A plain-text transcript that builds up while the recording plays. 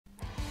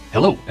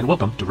Hello, and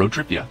welcome to Road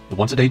Tripvia, the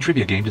once-a-day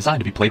trivia game designed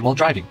to be played while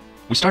driving.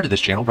 We started this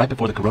channel right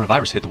before the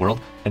coronavirus hit the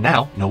world, and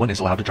now no one is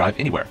allowed to drive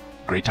anywhere.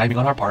 Great timing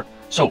on our part,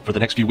 so for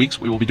the next few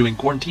weeks we will be doing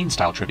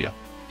quarantine-style trivia.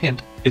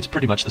 Hint, it's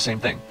pretty much the same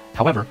thing.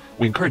 However,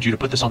 we encourage you to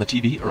put this on the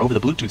TV or over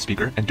the Bluetooth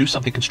speaker and do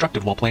something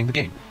constructive while playing the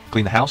game.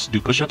 Clean the house, do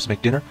push-ups,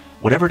 make dinner,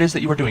 whatever it is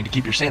that you are doing to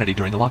keep your sanity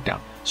during the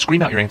lockdown.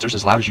 Scream out your answers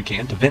as loud as you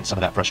can to vent some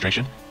of that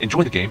frustration,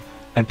 enjoy the game,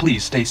 and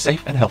please stay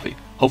safe and healthy.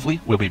 Hopefully,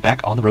 we'll be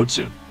back on the road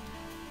soon.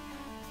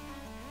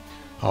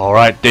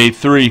 Alright, day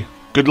 3.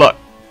 Good luck.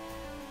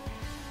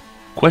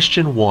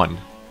 Question 1.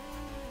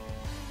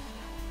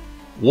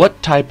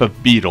 What type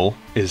of beetle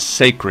is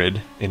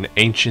sacred in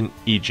ancient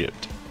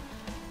Egypt?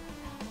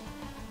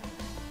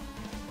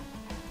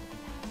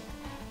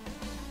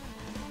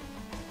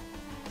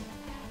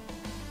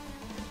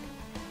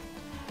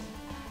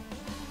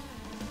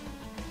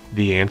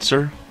 The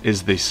answer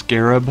is the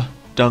scarab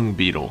dung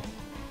beetle.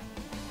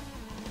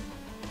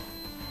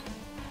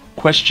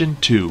 Question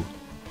 2.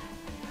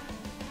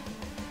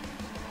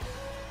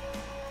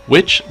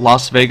 Which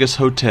Las Vegas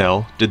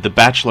hotel did the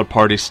bachelor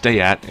party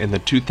stay at in the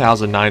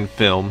 2009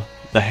 film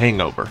The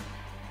Hangover?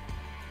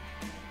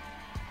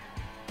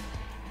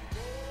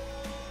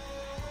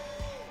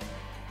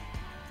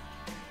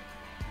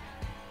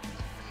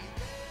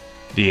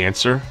 The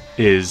answer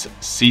is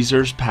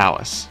Caesar's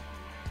Palace.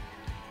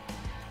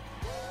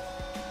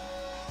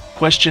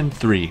 Question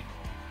 3.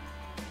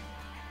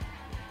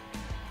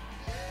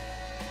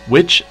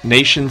 Which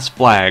nation's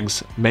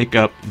flags make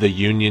up the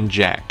Union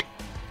Jack?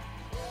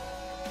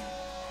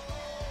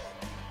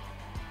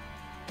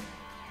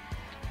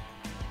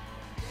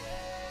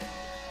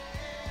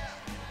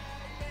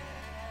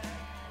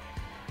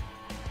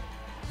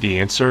 The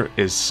answer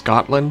is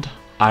Scotland,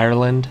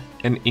 Ireland,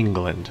 and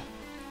England.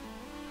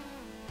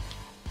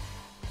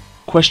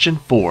 Question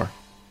 4.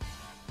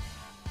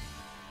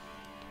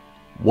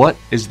 What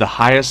is the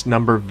highest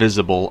number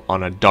visible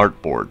on a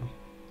dartboard?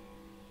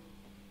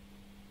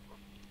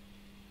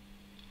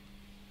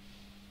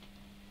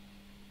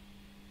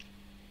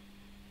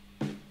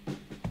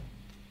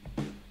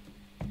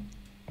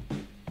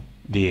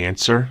 The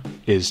answer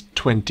is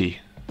 20.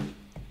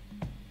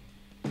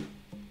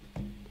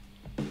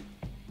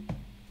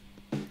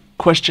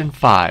 Question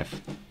 5.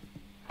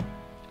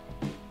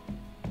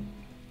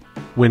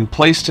 When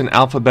placed in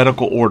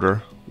alphabetical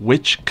order,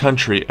 which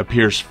country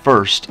appears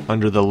first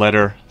under the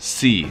letter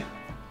C?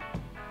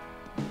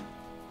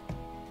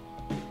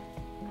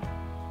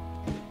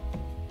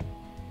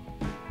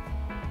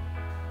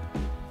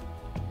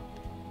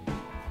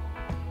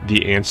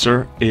 The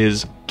answer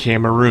is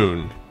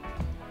Cameroon.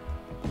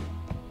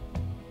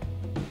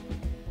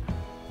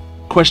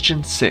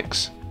 Question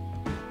 6.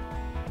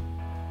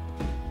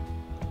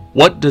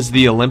 What does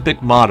the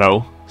Olympic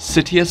motto,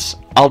 Citius,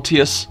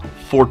 Altius,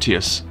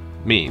 Fortius,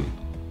 mean?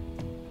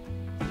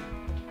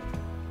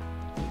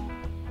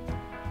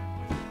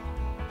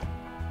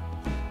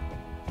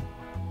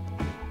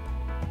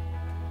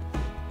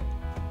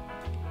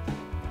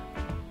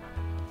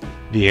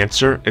 The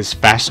answer is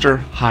faster,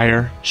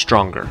 higher,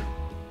 stronger.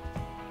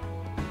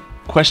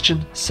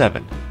 Question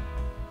 7.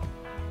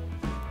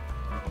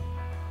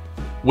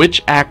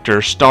 Which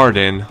actor starred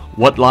in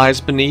What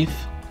Lies Beneath,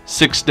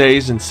 6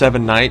 Days and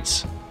 7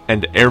 Nights,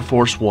 and Air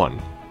Force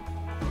One?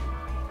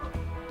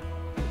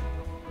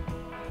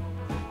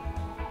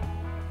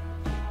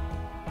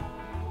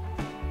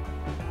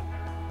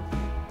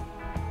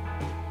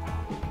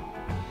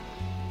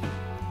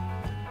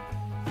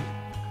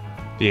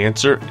 The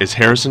answer is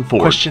Harrison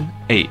Ford. Question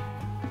 8.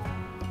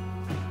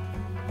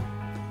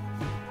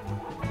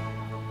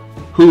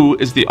 Who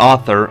is the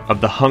author of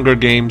the Hunger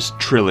Games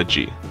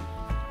trilogy?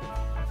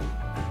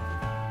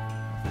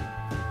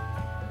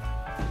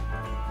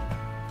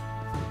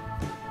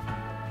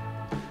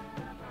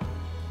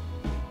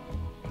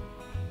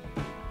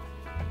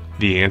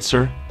 The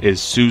answer is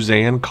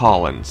Suzanne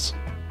Collins.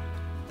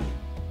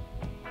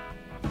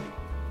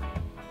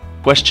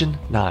 Question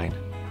 9.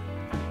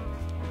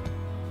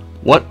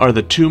 What are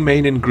the two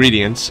main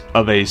ingredients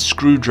of a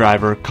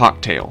screwdriver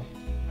cocktail?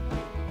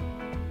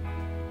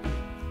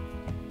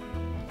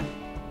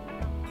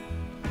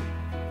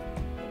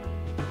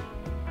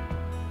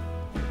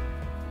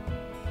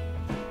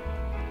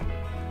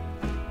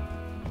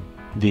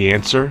 The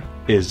answer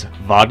is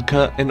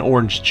vodka and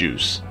orange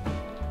juice.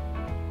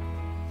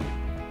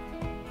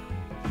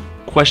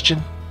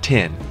 Question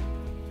 10.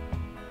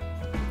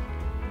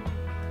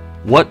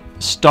 What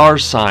star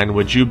sign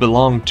would you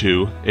belong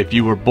to if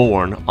you were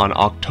born on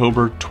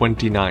October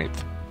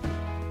 29th?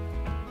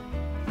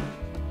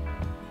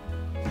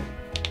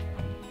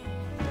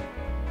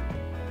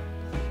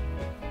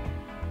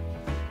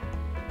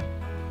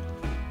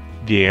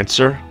 The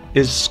answer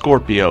is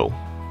Scorpio.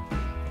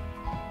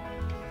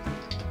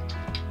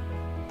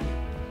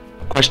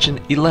 Question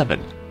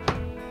 11.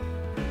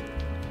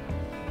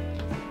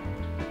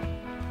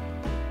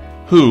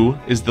 Who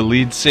is the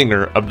lead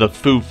singer of the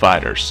Foo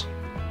Fighters?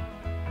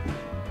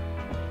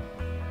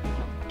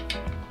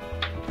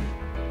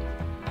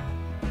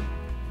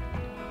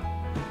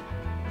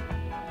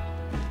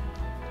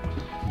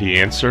 The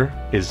answer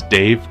is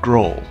Dave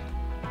Grohl.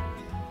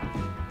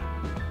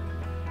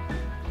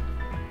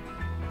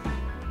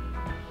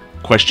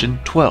 Question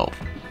 12.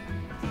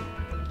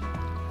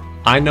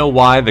 I Know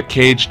Why the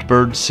Caged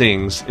Bird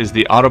Sings is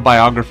the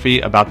autobiography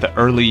about the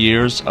early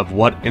years of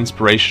what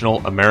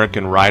inspirational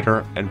American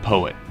writer and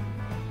poet?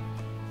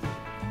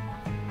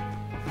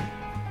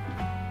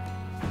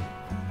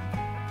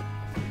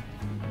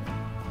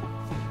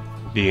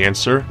 The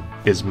answer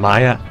is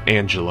Maya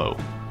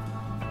Angelou.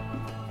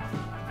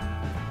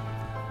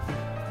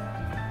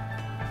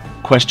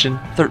 Question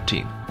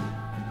 13.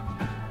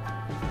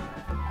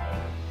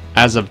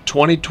 As of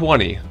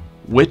 2020,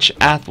 which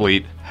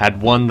athlete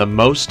had won the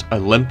most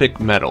Olympic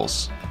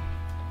medals?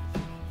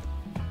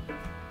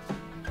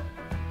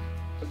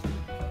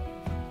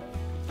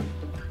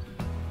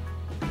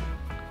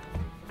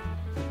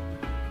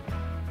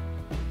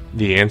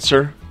 The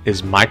answer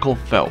is Michael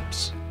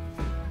Phelps.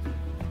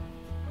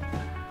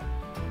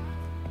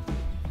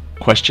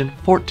 Question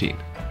 14.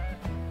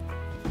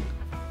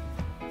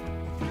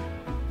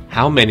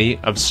 How many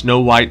of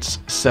Snow White's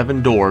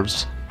 7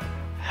 dwarfs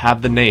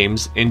have the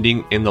names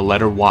ending in the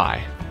letter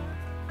Y?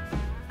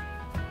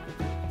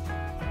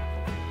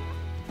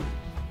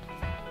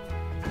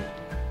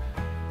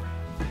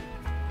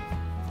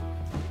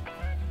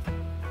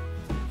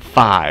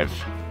 Five.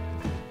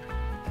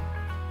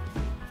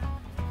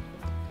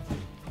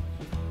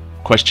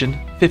 Question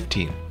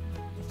 15.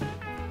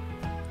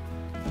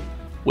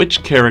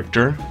 Which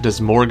character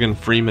does Morgan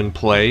Freeman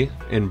play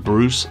in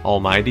Bruce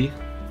Almighty?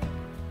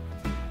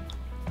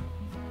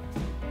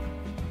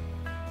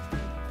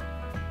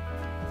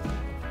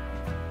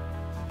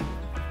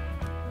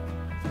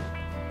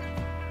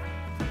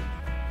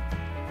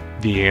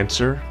 The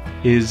answer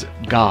is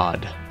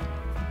God.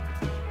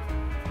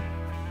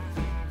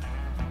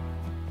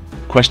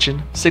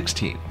 Question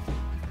 16.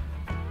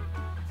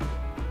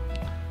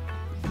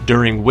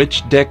 During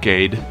which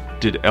decade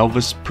did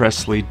Elvis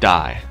Presley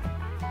die?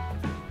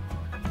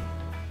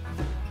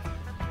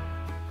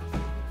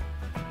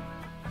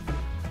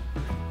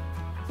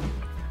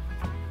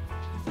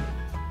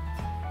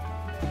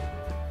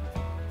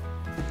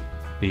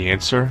 The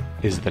answer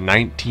is the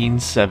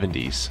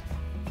 1970s.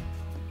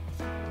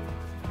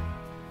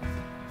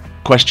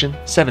 Question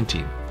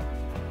 17.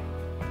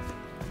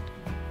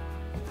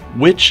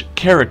 Which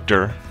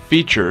character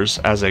features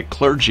as a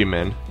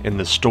clergyman in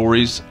the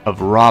stories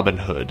of Robin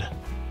Hood?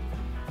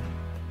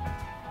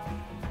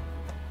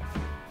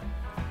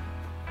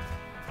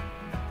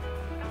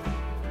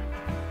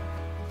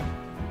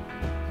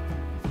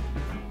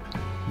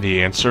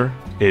 The answer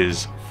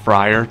is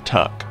Friar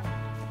Tuck.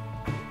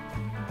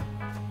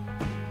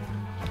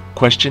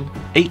 Question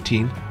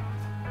 18.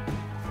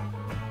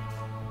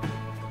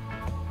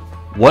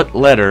 What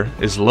letter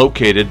is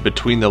located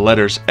between the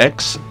letters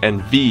X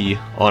and V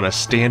on a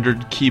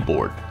standard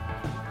keyboard?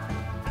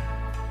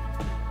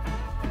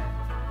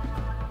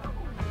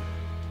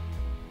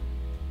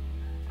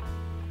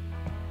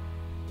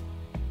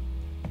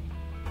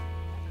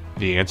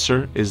 The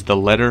answer is the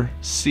letter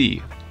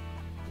C.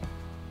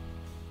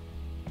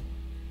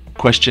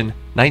 Question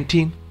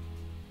 19.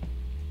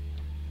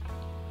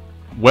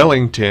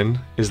 Wellington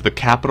is the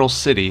capital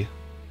city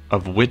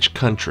of which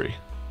country?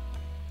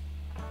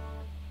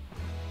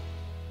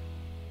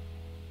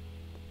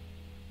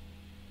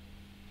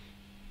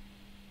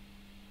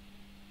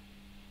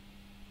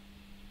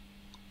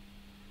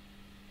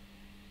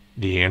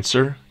 The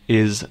answer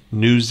is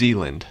New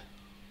Zealand.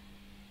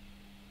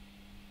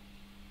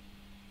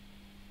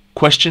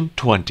 Question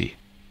 20.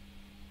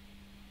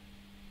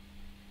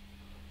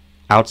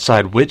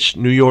 Outside which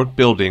New York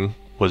building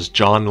was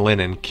John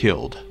Lennon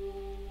killed?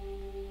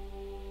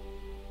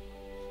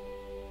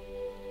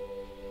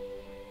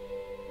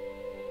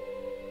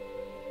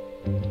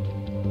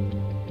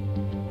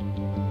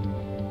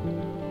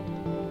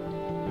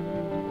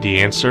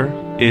 The answer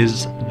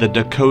is the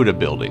Dakota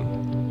Building.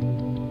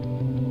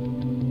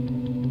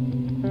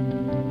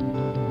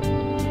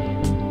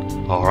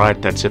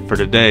 Alright, that's it for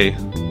today.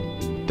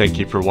 Thank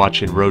you for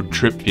watching Road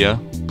Tripvia.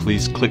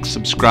 Please click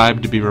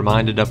subscribe to be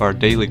reminded of our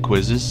daily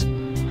quizzes.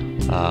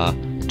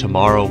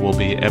 Tomorrow will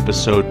be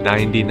episode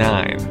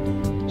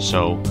 99,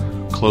 so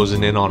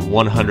closing in on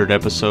 100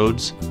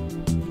 episodes.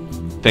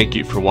 Thank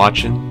you for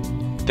watching,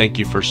 thank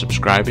you for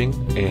subscribing,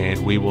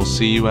 and we will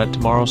see you at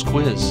tomorrow's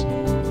quiz.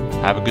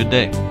 Have a good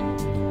day.